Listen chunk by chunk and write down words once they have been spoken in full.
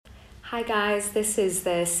Hi guys, this is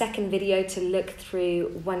the second video to look through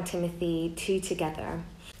 1 Timothy 2 together.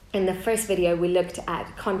 In the first video, we looked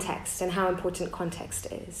at context and how important context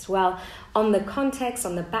is. Well, on the context,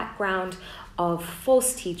 on the background of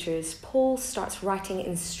false teachers, Paul starts writing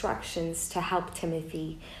instructions to help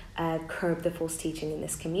Timothy curb the false teaching in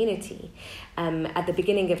this community. At the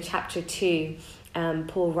beginning of chapter 2,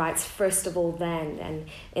 Paul writes, first of all then, and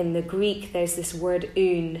in the Greek there's this word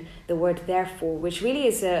un, the word therefore, which really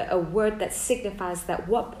is a word that signifies that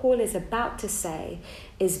what Paul is about to say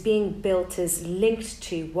is being built, is linked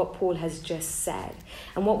to what Paul has just said.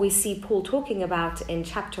 And what we see Paul talking about in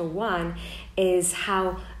chapter 1 is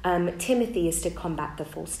how Timothy is to combat the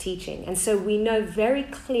false teaching. And so we know very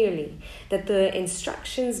clearly that the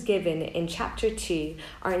instructions given in chapter 2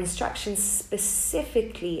 are instructions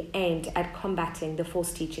specifically aimed at combating the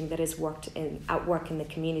false teaching that is at work in the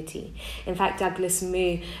community. In fact, Douglas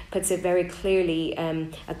Moo puts it very clearly,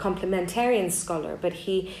 a complementarian scholar, but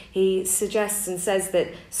he suggests and says that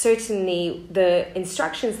certainly the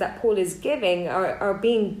instructions that Paul is giving are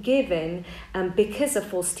being given because of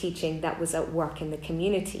false teaching that was at work in the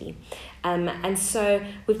community. And so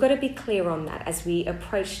we've got to be clear on that as we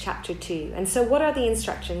approach chapter 2. And so what are the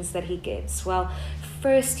instructions that he gives? Well,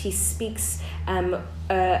 first he speaks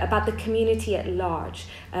about the community at large,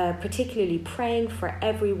 particularly praying for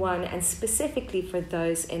everyone and specifically for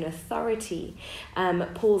those in authority.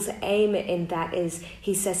 Paul's aim in that is,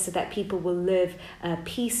 he says, so that people will live a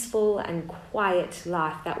peaceful and quiet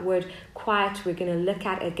life. That word quiet we're going to look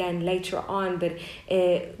at again later on, but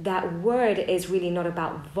that word is really not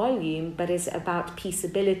about volume, but is about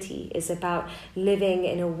peaceability, is about living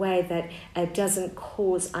in a way that doesn't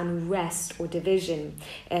cause unrest or division.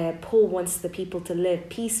 Paul wants the people to live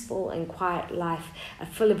peaceful and quiet life,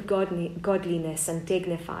 full of godliness and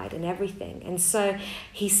dignified and everything. And so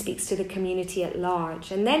he speaks to the community at large.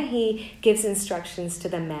 And then he gives instructions to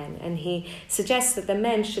the men, and he suggests that the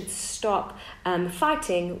men should stop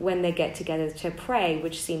fighting when they get together to pray,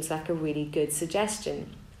 which seems like a really good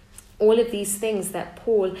suggestion. All of these things that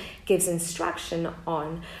Paul gives instruction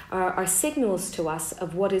on are signals to us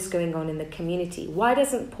of what is going on in the community. Why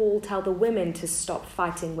doesn't Paul tell the women to stop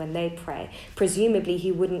fighting when they pray? Presumably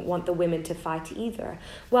he wouldn't want the women to fight either.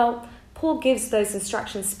 Well, Paul gives those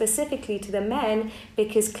instructions specifically to the men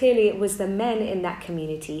because clearly it was the men in that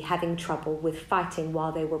community having trouble with fighting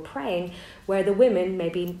while they were praying, where the women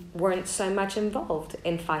maybe weren't so much involved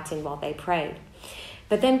in fighting while they prayed.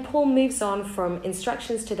 But then Paul moves on from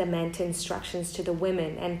instructions to the men to instructions to the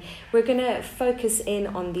women. And we're going to focus in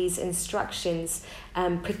on these instructions,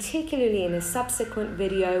 particularly in a subsequent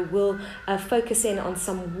video. We'll focus in on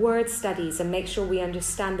some word studies and make sure we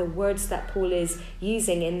understand the words that Paul is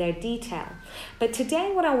using in their detail. But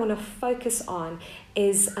today what I want to focus on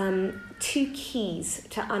is two keys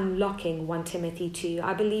to unlocking 1 Timothy 2.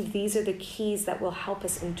 I believe these are the keys that will help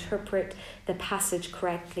us interpret the passage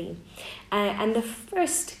correctly. And the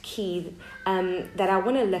first key that I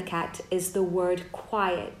want to look at is the word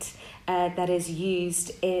quiet. That is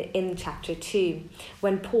used in chapter 2.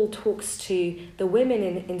 When Paul talks to the women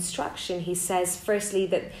in instruction, he says, firstly,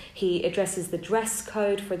 that he addresses the dress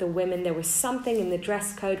code for the women. There was something in the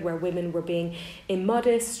dress code where women were being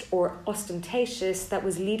immodest or ostentatious that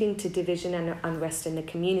was leading to division and unrest in the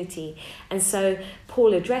community. And so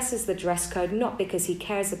Paul addresses the dress code not because he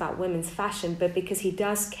cares about women's fashion, but because he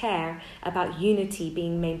does care about unity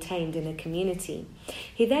being maintained in a community.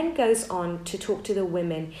 He then goes on to talk to the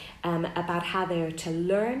women about how they are to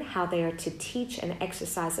learn, how they are to teach and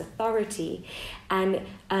exercise authority, and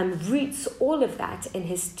roots all of that in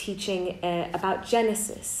his teaching about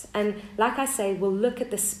Genesis. And like I say, we'll look at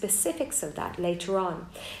the specifics of that later on.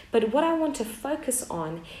 But what I want to focus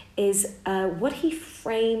on is what he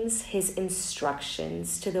frames his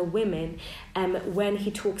instructions to the women when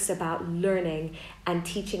he talks about learning and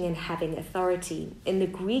teaching and having authority. In the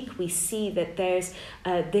Greek, we see that there's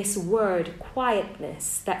this word,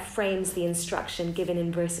 quietness, that frames the instruction given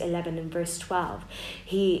in verse 11 and verse 12.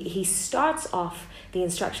 He starts off the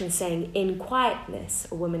instruction saying, in quietness,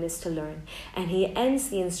 a woman is to learn. And he ends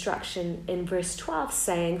the instruction in verse 12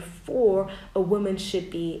 saying, for a woman should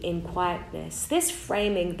be in quietness. This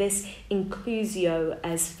framing, this inclusio,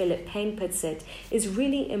 as Philip Payne puts it, is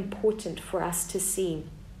really important for us to see.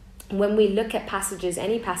 When we look at passages,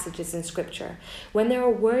 any passages in Scripture, when there are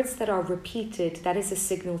words that are repeated, that is a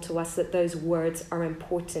signal to us that those words are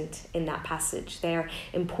important in that passage. They are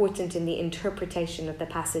important in the interpretation of the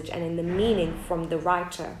passage and in the meaning from the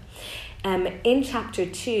writer. In chapter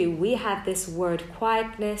 2, we have this word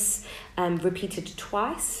quietness repeated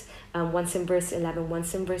twice, once in verse 11,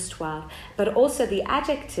 once in verse 12, but also the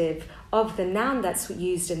adjective of the noun that's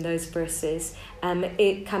used in those verses,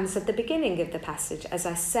 it comes at the beginning of the passage, as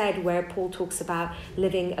I said, where Paul talks about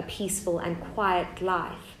living a peaceful and quiet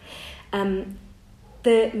life.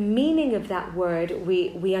 The meaning of that word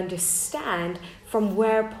we understand from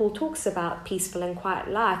where Paul talks about peaceful and quiet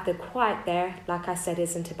life. The quiet there, like I said,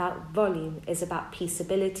 isn't about volume, is about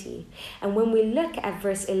peaceability. And when we look at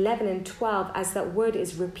verse 11 and 12, as that word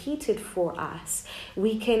is repeated for us,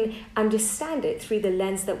 we can understand it through the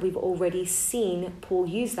lens that we've already seen Paul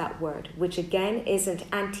use that word, which again isn't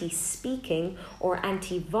anti-speaking or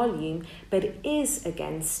anti-volume, but is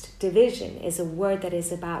against division, is a word that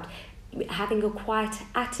is about having a quiet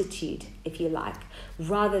attitude, if you like,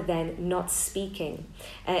 rather than not speaking.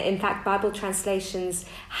 In fact, Bible translations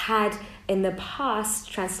had in the past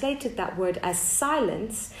translated that word as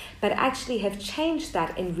silence, but actually have changed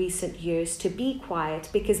that in recent years to be quiet,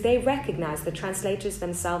 because they recognize, the translators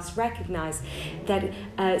themselves recognize, that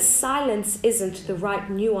silence isn't the right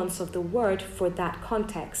nuance of the word for that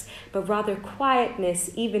context, but rather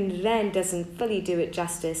quietness even then doesn't fully do it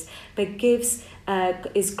justice, but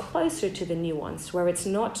is closer to the nuance, where it's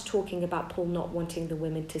not talking about Paul not wanting the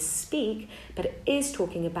women to speak, but it is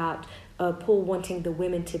talking about Paul wanting the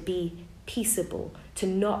women to be peaceable, to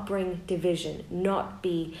not bring division, not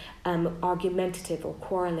be argumentative or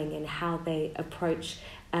quarreling in how they approach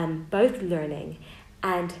both learning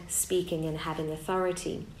and speaking and having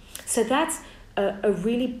authority. So that's a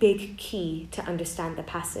really big key to understand the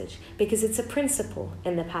passage, because it's a principle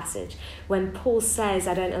in the passage. When Paul says,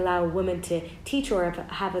 I don't allow a woman to teach or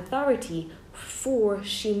have authority, for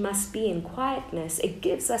she must be in quietness, it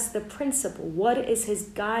gives us the principle. What is his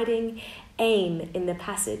guiding aim in the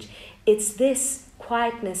passage? It's this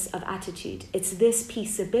quietness of attitude. It's this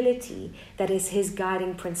peaceability that is his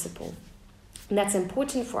guiding principle. And that's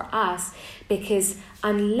important for us, because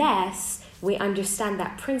unless we understand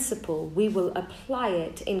that principle, we will apply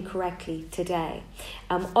it incorrectly today.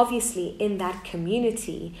 Obviously, in that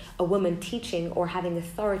community, a woman teaching or having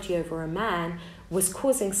authority over a man was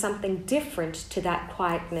causing something different to that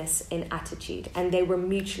quietness in attitude, and they were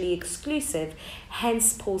mutually exclusive.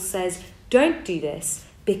 Hence, Paul says, don't do this,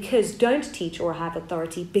 because don't teach or have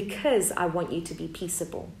authority, because I want you to be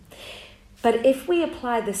peaceable. But if we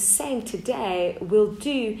apply the same today, we'll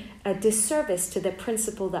do a disservice to the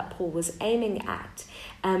principle that Paul was aiming at.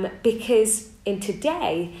 Because in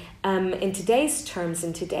today's terms,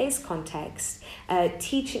 in today's context,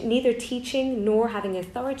 neither teaching nor having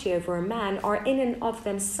authority over a man are in and of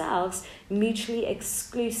themselves mutually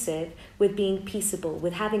exclusive with being peaceable,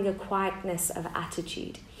 with having a quietness of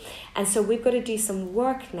attitude. And so we've got to do some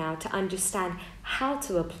work now to understand how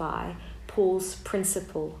to apply Paul's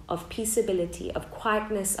principle of peaceability, of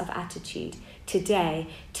quietness of attitude today,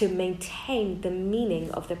 to maintain the meaning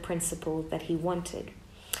of the principle that he wanted.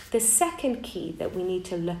 The second key that we need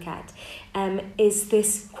to look at is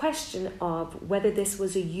this question of whether this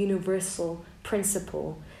was a universal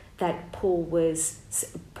principle that Paul was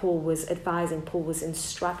advising, Paul was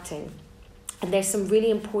instructing. And there's some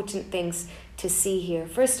really important things to see here.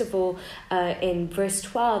 First of all, in verse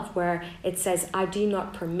 12, where it says, I do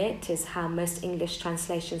not permit, is how most English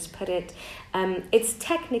translations put it. It's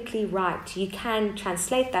technically right. You can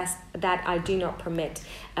translate that I do not permit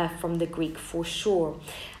from the Greek for sure.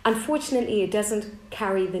 Unfortunately, it doesn't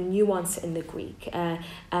carry the nuance in the Greek.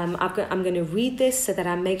 I'm going to read this so that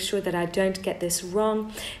I make sure that I don't get this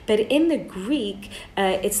wrong. But in the Greek,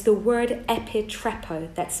 it's the word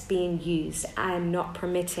epitrepo that's being used. I am not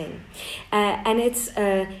permitting. And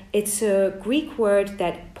it's a Greek word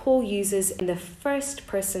that Paul uses in the first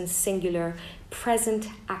person singular, present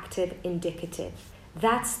active indicative.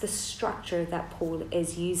 That's the structure that Paul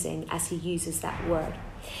is using as he uses that word.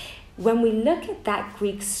 When we look at that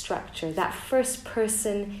Greek structure, that first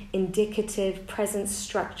person indicative present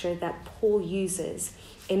structure that Paul uses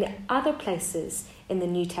in other places in the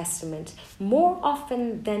New Testament, more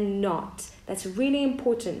often than not, that's really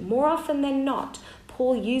important, more often than not,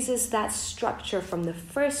 Paul uses that structure from the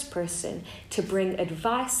first person to bring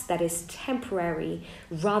advice that is temporary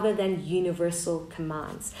rather than universal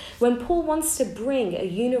commands. When Paul wants to bring a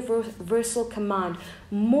universal command,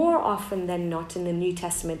 more often than not in the New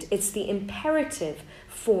Testament, it's the imperative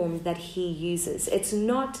form that he uses. It's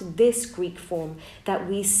not this Greek form that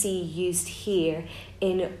we see used here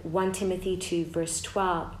in 1 Timothy 2 verse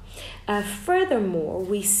 12. Furthermore,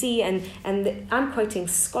 we see, and I'm quoting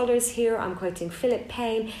scholars here, I'm quoting Philip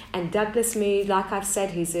Payne and Douglas Moo, like I've said,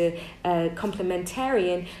 who's a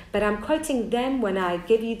complementarian, but I'm quoting them when I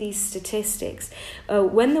give you these statistics.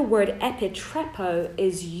 When the word epitrepo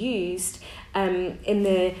is used in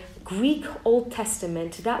the Greek Old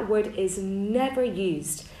Testament, that word is never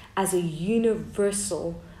used as a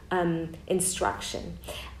universal instruction.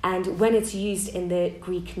 And when it's used in the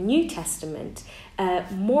Greek New Testament,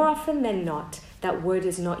 more often than not, that word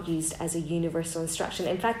is not used as a universal instruction.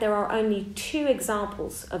 In fact, there are only 2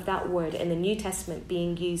 examples of that word in the New Testament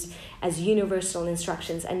being used as universal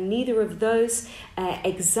instructions, and neither of those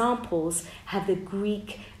examples have the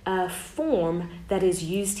Greek form that is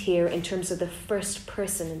used here in terms of the first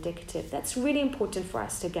person indicative. That's really important for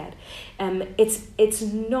us to get. It's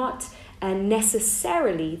not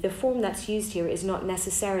necessarily, the form that's used here is not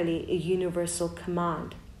necessarily a universal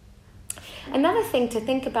command. Another thing to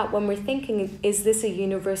think about when we're thinking, is this a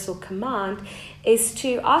universal command, is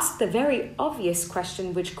to ask the very obvious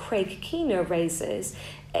question which Craig Keener raises.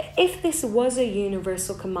 If this was a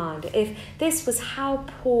universal command, if this was how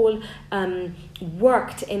Paul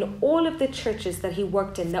worked in all of the churches that he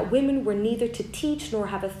worked in, that women were neither to teach nor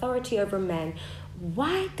have authority over men,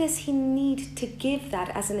 why does he need to give that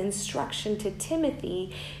as an instruction to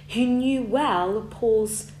Timothy, who knew well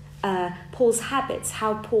Paul's habits,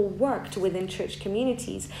 how Paul worked within church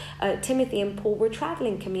communities? Timothy and Paul were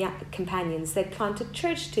traveling companions. They planted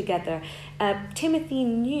church together. Timothy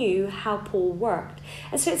knew how Paul worked.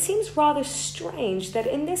 And so it seems rather strange that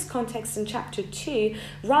in this context in chapter 2,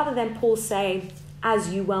 rather than Paul say,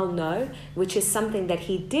 as you well know, which is something that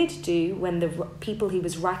he did do when the people he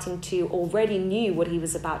was writing to already knew what he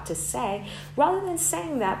was about to say, rather than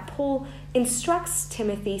saying that, Paul instructs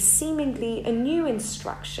Timothy seemingly a new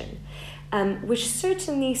instruction, which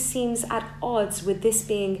certainly seems at odds with this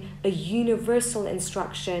being a universal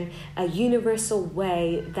instruction, a universal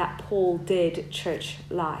way that Paul did church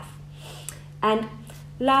life. And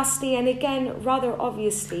lastly, and again, rather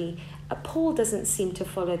obviously, Paul doesn't seem to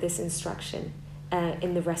follow this instruction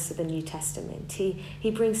in the rest of the New Testament.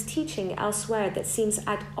 He brings teaching elsewhere that seems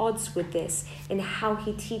at odds with this in how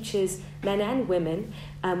he teaches men and women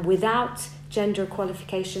without gender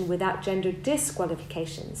qualification, without gender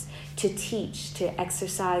disqualifications, to teach, to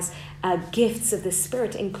exercise gifts of the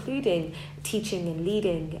Spirit, including teaching and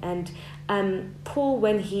leading. And Paul,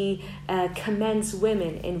 when he commends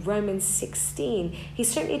women in Romans 16, he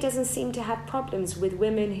certainly doesn't seem to have problems with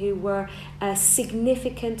women who were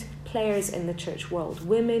significant players in the church world,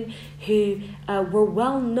 women who were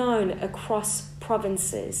well known across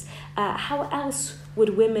provinces. How else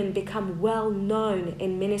would women become well known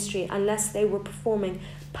in ministry unless they were performing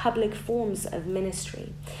public forms of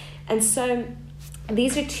ministry? And so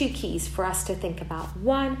these are 2 keys for us to think about.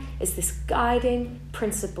 One is this guiding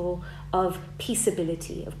principle of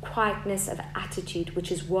peaceability, of quietness, of attitude, which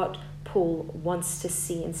is what Paul wants to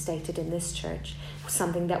see instated in this church,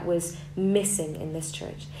 something that was missing in this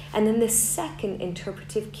church. And then the second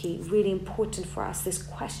interpretive key, really important for us, this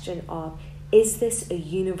question of, is this a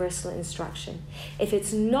universal instruction? If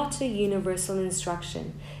it's not a universal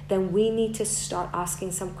instruction, then we need to start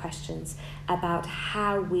asking some questions about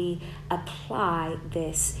how we apply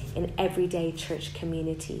this in everyday church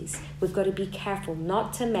communities. We've got to be careful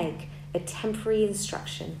not to make a temporary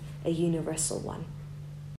instruction a universal one.